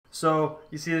So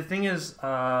you see, the thing is,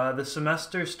 the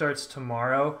semester starts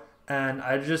tomorrow, and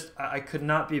I could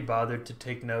not be bothered to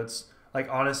take notes. Like,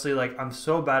 honestly, like, I'm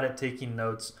so bad at taking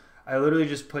notes. I literally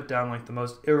just put down like the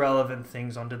most irrelevant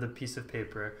things onto the piece of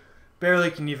paper. Barely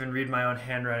can even read my own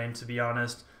handwriting, to be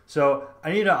honest. So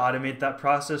I need to automate that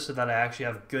process so that I actually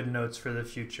have good notes for the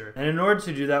future. And in order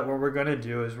to do that, what we're going to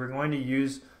do is we're going to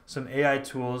use some AI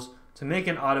tools to make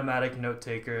an automatic note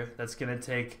taker that's going to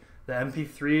take the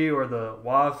MP3 or the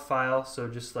WAV file, so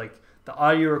just like the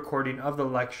audio recording of the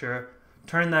lecture,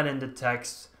 turn that into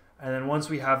text, and then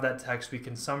once we have that text, we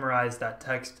can summarize that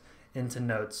text into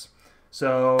notes.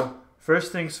 So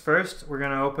first things first, we're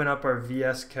going to open up our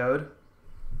VS Code,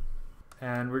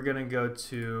 and we're going to go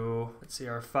to, let's see,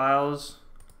 our files,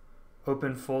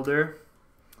 open folder,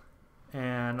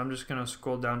 and I'm just going to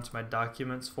scroll down to my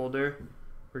documents folder.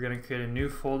 We're going to create a new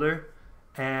folder,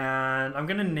 and I'm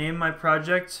going to name my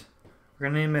project. We're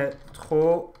going to name it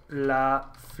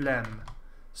troplaflemme.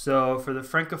 So for the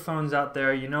francophones out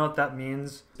there, you know what that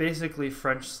means. Basically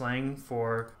French slang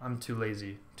for I'm too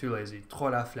lazy,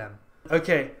 troplaflemme.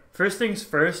 Okay, first things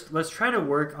first, let's try to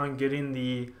work on getting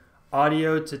the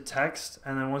audio to text,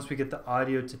 and then once we get the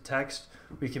audio to text,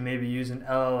 we can maybe use an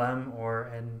LLM or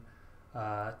an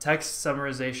text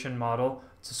summarization model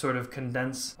to sort of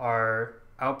condense our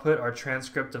output, our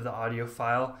transcript of the audio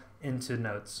file, into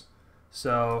notes.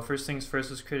 So first things first,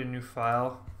 let's create a new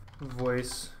file,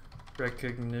 voice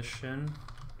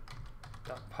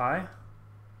recognition.py.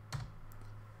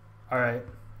 Alright,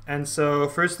 and so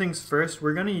first things first,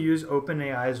 we're going to use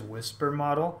OpenAI's Whisper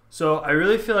model. So I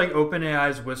really feel like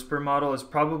OpenAI's Whisper model is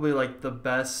probably like the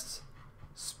best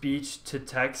speech to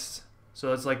text. So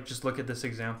let's like just look at this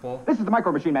example. This is the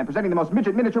Micro Machine Man presenting the most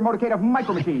midget miniature motorcade of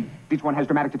Micro Machine. Each one has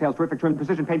dramatic details, terrific trim,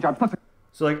 precision paint jobs, plus...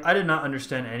 So like I did not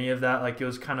understand any of that. Like it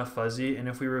was kind of fuzzy, and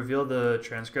if we reveal the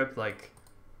transcript, like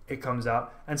it comes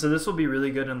out. And so this will be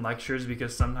really good in lectures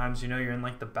because sometimes, you know, you're in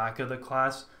like the back of the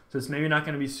class, so it's maybe not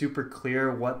going to be super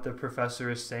clear what the professor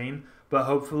is saying, but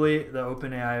hopefully the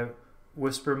OpenAI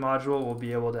Whisper module will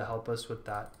be able to help us with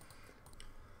that.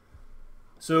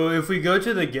 So if we go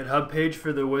to the GitHub page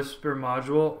for the Whisper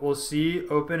module, we'll see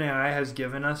OpenAI has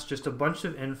given us just a bunch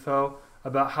of info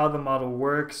about how the model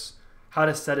works, how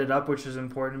to set it up, which is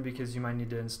important because you might need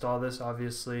to install this,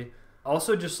 obviously.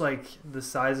 Also just like the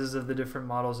sizes of the different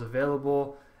models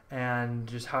available and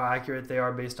just how accurate they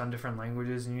are based on different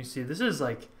languages. And you see this is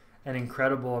like an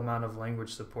incredible amount of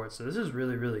language support. So this is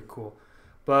really, really cool.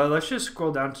 But let's just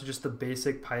scroll down to just the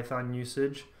basic Python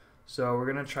usage. So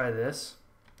we're going to try this.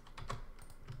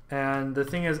 And the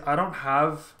thing is, I don't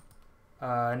have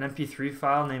an MP3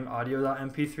 file named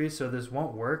audio.mp3, so this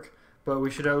won't work. But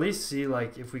we should at least see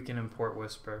like if we can import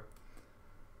Whisper.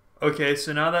 Okay,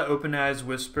 so now that OpenAI's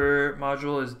Whisper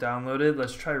module is downloaded,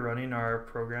 let's try running our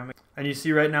program. And you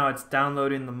see right now it's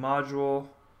downloading the module.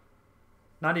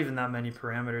 Not even that many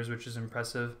parameters, which is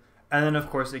impressive. And then of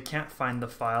course it can't find the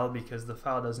file because the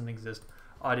file doesn't exist,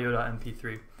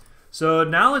 audio.mp3. So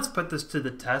now let's put this to the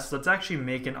test. Let's actually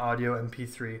make an audio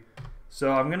MP3.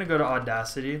 So I'm gonna go to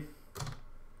Audacity.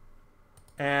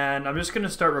 And I'm just going to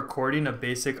start recording a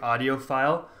basic audio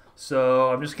file.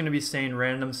 So I'm just going to be saying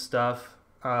random stuff.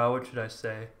 What should I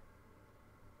say?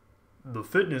 The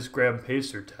FitnessGram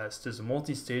Pacer Test is a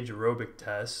multi-stage aerobic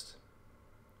test.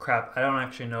 Crap, I don't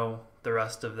actually know the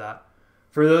rest of that.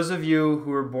 For those of you who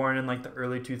were born in like the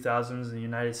early 2000s in the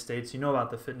United States, you know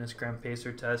about the FitnessGram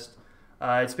Pacer Test.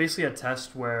 It's basically a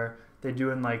test where they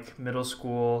do in like middle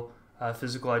school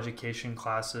physical education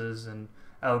classes and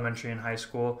elementary and high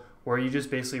school, where you just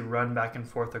basically run back and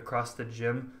forth across the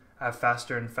gym at a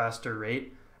faster and faster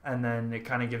rate, and then it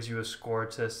kind of gives you a score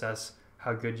to assess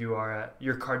how good you are at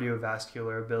your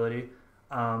cardiovascular ability.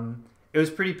 It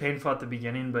was pretty painful at the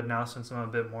beginning, but now since I'm a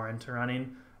bit more into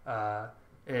running,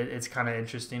 it's kind of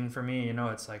interesting for me. You know,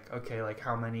 it's like, okay, like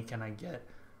how many can I get?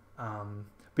 But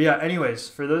yeah, anyways,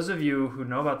 for those of you who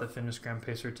know about the FitnessGram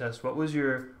Pacer Test, what was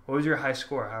your high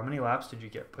score? How many laps did you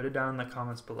get? Put it down in the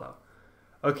comments below.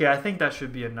 Okay, I think that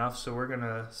should be enough, so we're going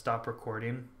to stop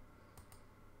recording.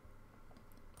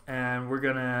 And we're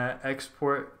going to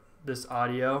export this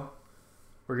audio.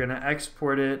 We're going to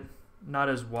export it not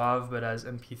as WAV, but as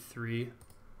MP3.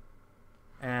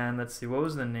 And let's see, what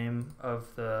was the name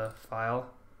of the file?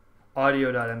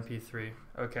 Audio.mp3.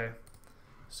 Okay,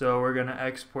 so we're going to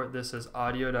export this as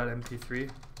audio.mp3.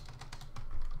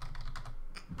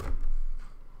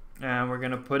 And we're going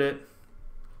to put it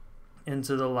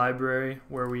into the library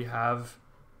where we have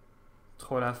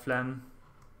troplaflemme.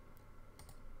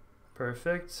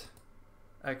 Perfect.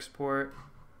 Export.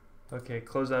 Okay,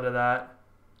 close out of that.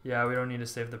 Yeah, we don't need to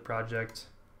save the project.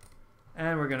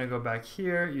 And we're going to go back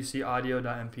here. You see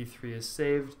audio.mp3 is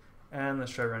saved. And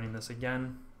let's try running this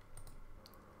again.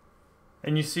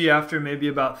 And you see after maybe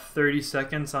about 30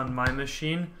 seconds on my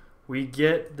machine, we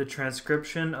get the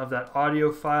transcription of that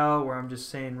audio file where I'm just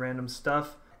saying random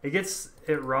stuff. It gets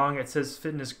it wrong. It says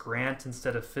FitnessGram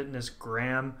instead of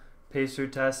FitnessGram Pacer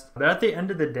Test. But at the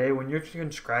end of the day, when you're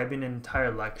transcribing an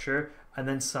entire lecture and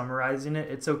then summarizing it,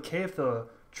 it's okay if the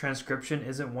transcription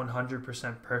isn't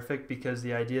 100% perfect, because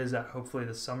the idea is that hopefully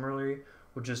the summary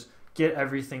will just get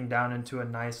everything down into a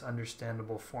nice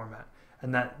understandable format,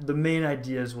 and that the main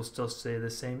ideas will still stay the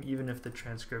same even if the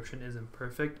transcription isn't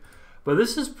perfect. But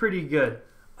this is pretty good.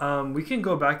 We can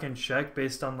go back and check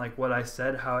based on like what I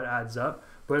said how it adds up,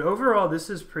 but overall this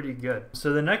is pretty good.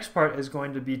 So the next part is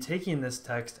going to be taking this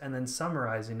text and then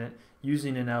summarizing it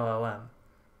using an LLM.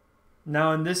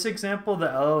 Now in this example, the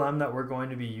LLM that we're going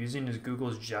to be using is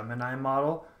Google's Gemini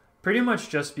model, pretty much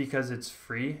just because it's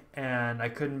free and I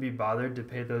couldn't be bothered to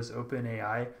pay those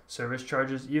OpenAI service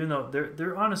charges, even though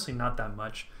they're honestly not that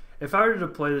much. If I were to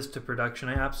deploy this to production,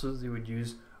 I absolutely would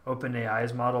use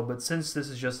OpenAI's model, but since this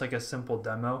is just like a simple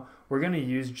demo, we're going to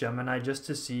use Gemini just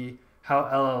to see how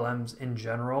LLMs in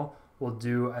general will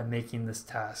do at making this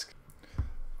task.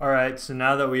 Alright, so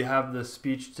now that we have the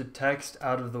speech to text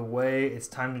out of the way, it's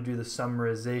time to do the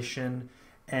summarization.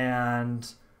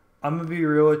 And I'm going to be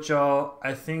real with y'all,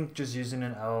 I think just using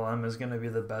an LLM is going to be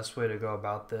the best way to go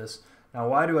about this. Now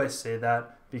why do I say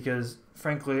that? Because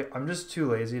frankly, I'm just too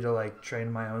lazy to like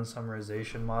train my own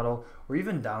summarization model or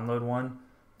even download one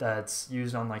that's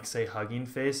used on like say Hugging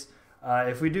Face.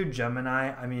 If we do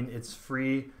Gemini, I mean it's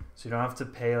free, so you don't have to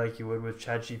pay like you would with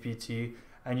ChatGPT.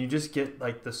 And you just get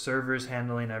like the servers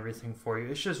handling everything for you.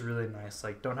 It's just really nice.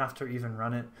 Like don't have to even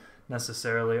run it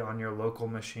necessarily on your local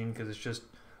machine because it's just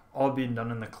all being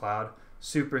done in the cloud.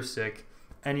 Super sick.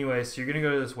 Anyway, so you're gonna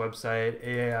go to this website,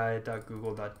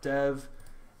 aai.google.dev,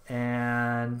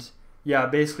 and yeah,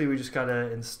 basically we just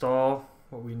gotta install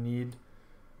what we need.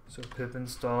 So pip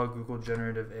install Google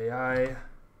Generative AI.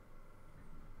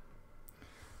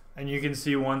 And you can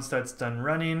see once that's done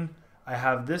running, I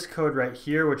have this code right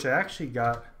here, which I actually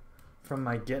got from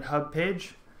my GitHub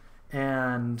page.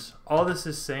 And all this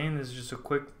is saying, this is just a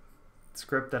quick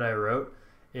script that I wrote,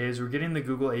 is we're getting the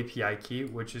Google API key,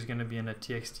 which is going to be in a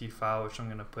TXT file, which I'm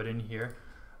going to put in here.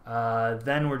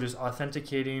 Then we're just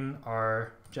authenticating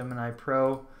our Gemini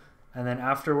Pro. And then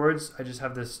afterwards, I just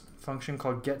have this function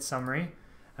called getSummary.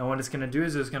 And what it's going to do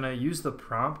is it's going to use the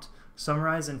prompt,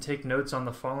 summarize and take notes on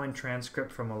the following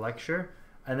transcript from a lecture.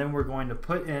 And then we're going to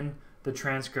put in the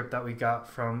transcript that we got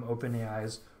from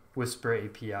OpenAI's Whisper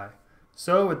API.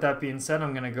 So with that being said,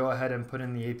 I'm going to go ahead and put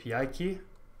in the API key.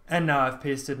 And now I've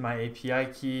pasted my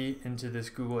API key into this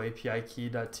Google API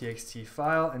key.txt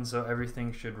file, and so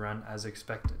everything should run as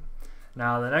expected.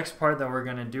 Now the next part that we're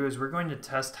going to do is we're going to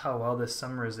test how well this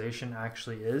summarization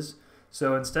actually is.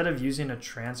 So instead of using a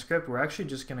transcript, we're actually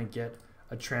just going to get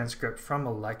a transcript from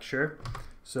a lecture.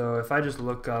 So if I just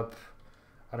look up,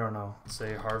 I don't know,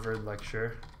 say Harvard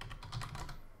lecture.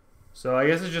 So I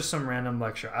guess it's just some random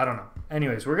lecture. I don't know.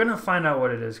 Anyways, we're going to find out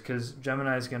what it is because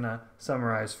Gemini is going to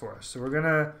summarize for us. So we're going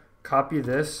to copy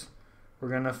this. We're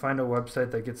going to find a website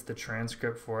that gets the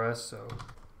transcript for us. So,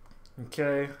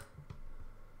 okay.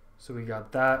 So we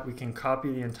got that. We can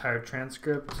copy the entire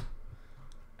transcript.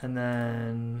 And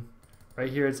then right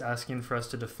here it's asking for us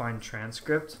to define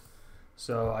transcript.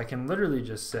 So I can literally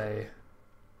just say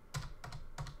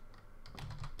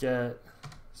get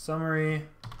summary,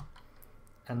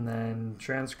 and then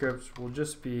transcripts will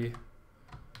just be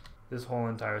this whole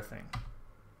entire thing.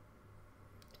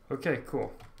 Okay,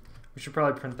 cool. We should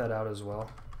probably print that out as well.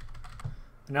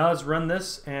 Now let's run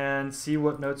this and see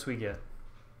what notes we get.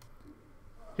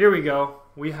 Here we go.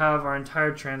 We have our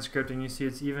entire transcript, and you see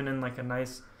it's even in like a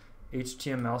nice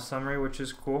HTML summary, which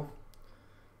is cool.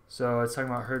 So it's talking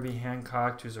about Herbie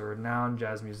Hancock, who's a renowned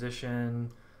jazz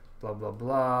musician, blah, blah,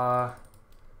 blah.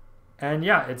 And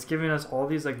yeah, it's giving us all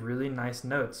these like really nice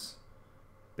notes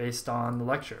based on the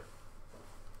lecture.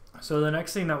 So the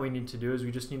next thing that we need to do is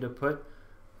we just need to put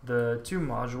the two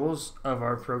modules of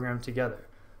our program together.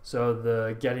 So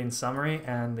the getting summary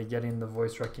and the getting the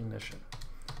voice recognition.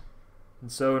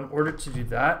 And so in order to do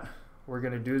that, what we're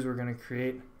going to do is we're going to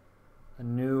create a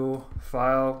new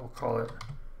file. We'll call it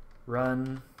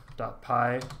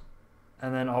run.py.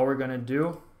 And then all we're going to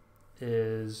do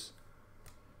is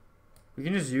we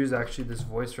can just use actually this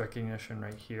voice recognition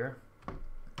right here.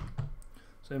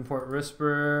 So import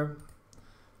Whisper,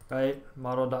 right,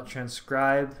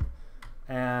 model.transcribe,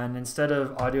 and instead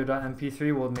of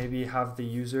audio.mp3, we'll maybe have the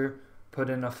user put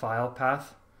in a file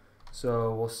path.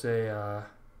 So we'll say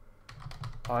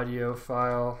audio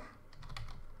file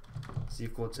is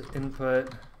equal to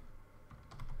input,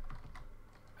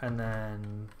 and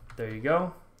then there you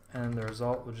go. And the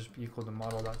result will just be equal to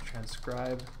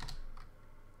model.transcribe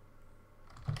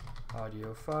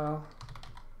audio file.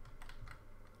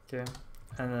 Okay,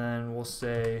 and then we'll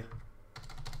say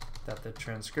that the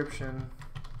transcription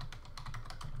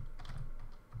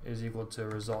is equal to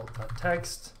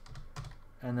result.text,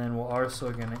 and then we're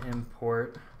also going to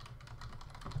import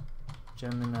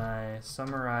Gemini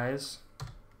summarize,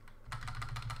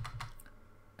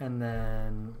 and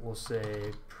then we'll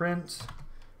say print,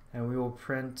 and we will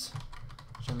print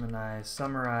Gemini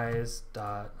summarize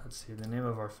dot, let's see, the name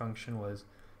of our function was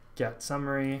get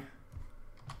summary,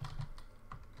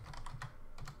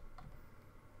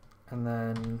 and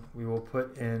then we will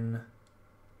put in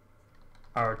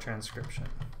our transcription.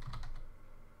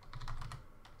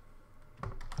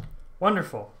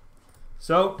 Wonderful.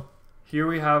 So here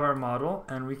we have our model,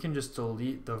 and we can just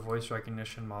delete the voice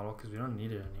recognition model because we don't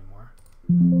need it anymore.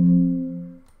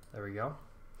 There we go.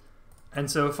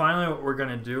 And so finally what we're going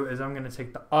to do is I'm going to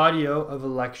take the audio of a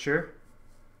lecture,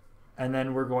 and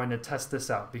then we're going to test this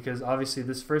out, because obviously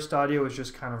this first audio is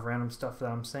just kind of random stuff that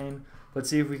I'm saying. Let's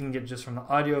see if we can get just from the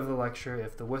audio of the lecture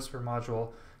if the Whisper module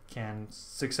can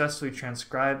successfully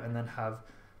transcribe and then have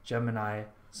Gemini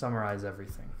summarize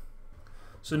everything.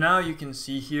 So now you can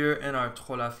see here in our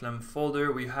troplaflemme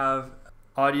folder we have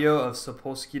audio of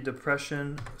Sapolsky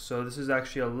depression. So this is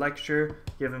actually a lecture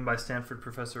given by Stanford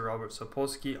professor Robert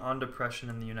Sapolsky on depression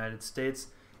in the United States.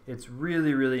 It's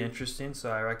really, really interesting,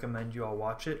 so I recommend you all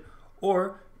watch it,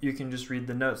 or you can just read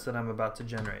the notes that I'm about to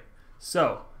generate.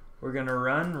 So we're going to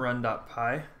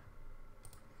run.py.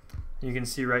 You can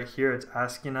see right here it's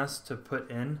asking us to put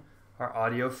in our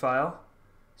audio file.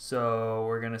 So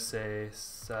we're going to say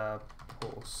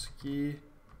Sapolsky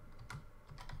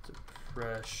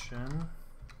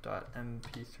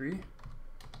depression.mp3.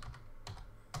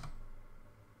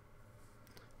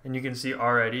 And you can see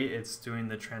already it's doing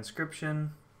the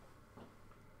transcription.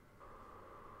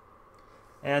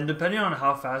 And depending on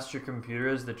how fast your computer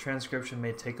is, the transcription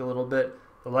may take a little bit.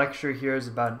 The lecture here is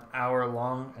about an hour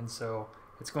long, and so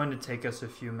it's going to take us a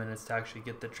few minutes to actually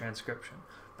get the transcription.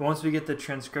 But once we get the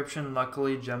transcription,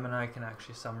 luckily Gemini can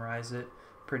actually summarize it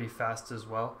pretty fast as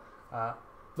well.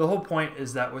 The whole point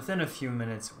is that within a few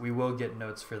minutes, we will get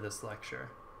notes for this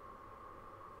lecture.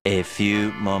 A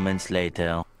few moments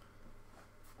later.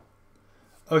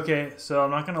 Okay, so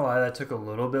I'm not going to lie, that took a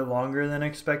little bit longer than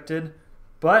expected,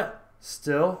 but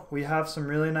still, we have some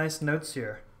really nice notes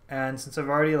here. And since I've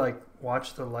already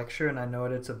watched the lecture and I know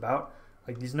what it's about,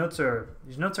 these notes are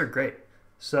great.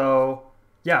 So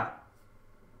yeah,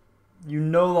 you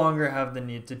no longer have the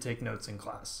need to take notes in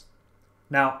class.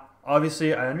 Now,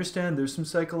 obviously, I understand there's some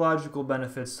psychological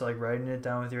benefits to writing it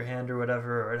down with your hand or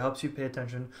whatever, or it helps you pay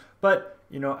attention. But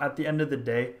at the end of the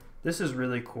day, this is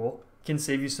really cool. It can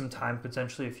save you some time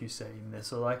potentially if you say you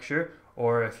miss a lecture,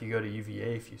 or if you go to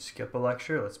UVA, if you skip a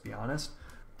lecture, let's be honest.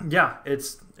 Yeah,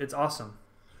 it's awesome.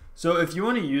 So if you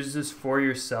want to use this for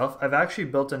yourself, I've actually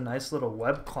built a nice little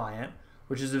web client,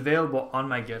 which is available on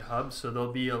my GitHub. So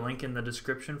there'll be a link in the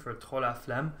description for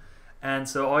troplaflemme. And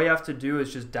so all you have to do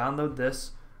is just download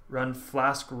this, run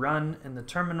flask run in the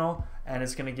terminal, and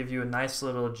it's going to give you a nice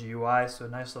little GUI, so a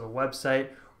nice little website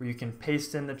where you can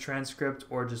paste in the transcript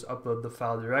or just upload the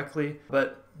file directly.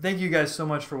 But thank you guys so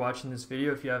much for watching this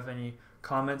video. If you have any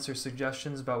comments or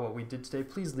suggestions about what we did today,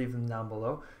 please leave them down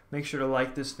below. Make sure to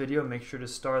like this video, make sure to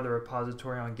star the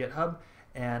repository on GitHub,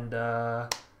 and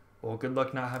well, good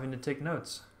luck not having to take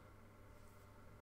notes.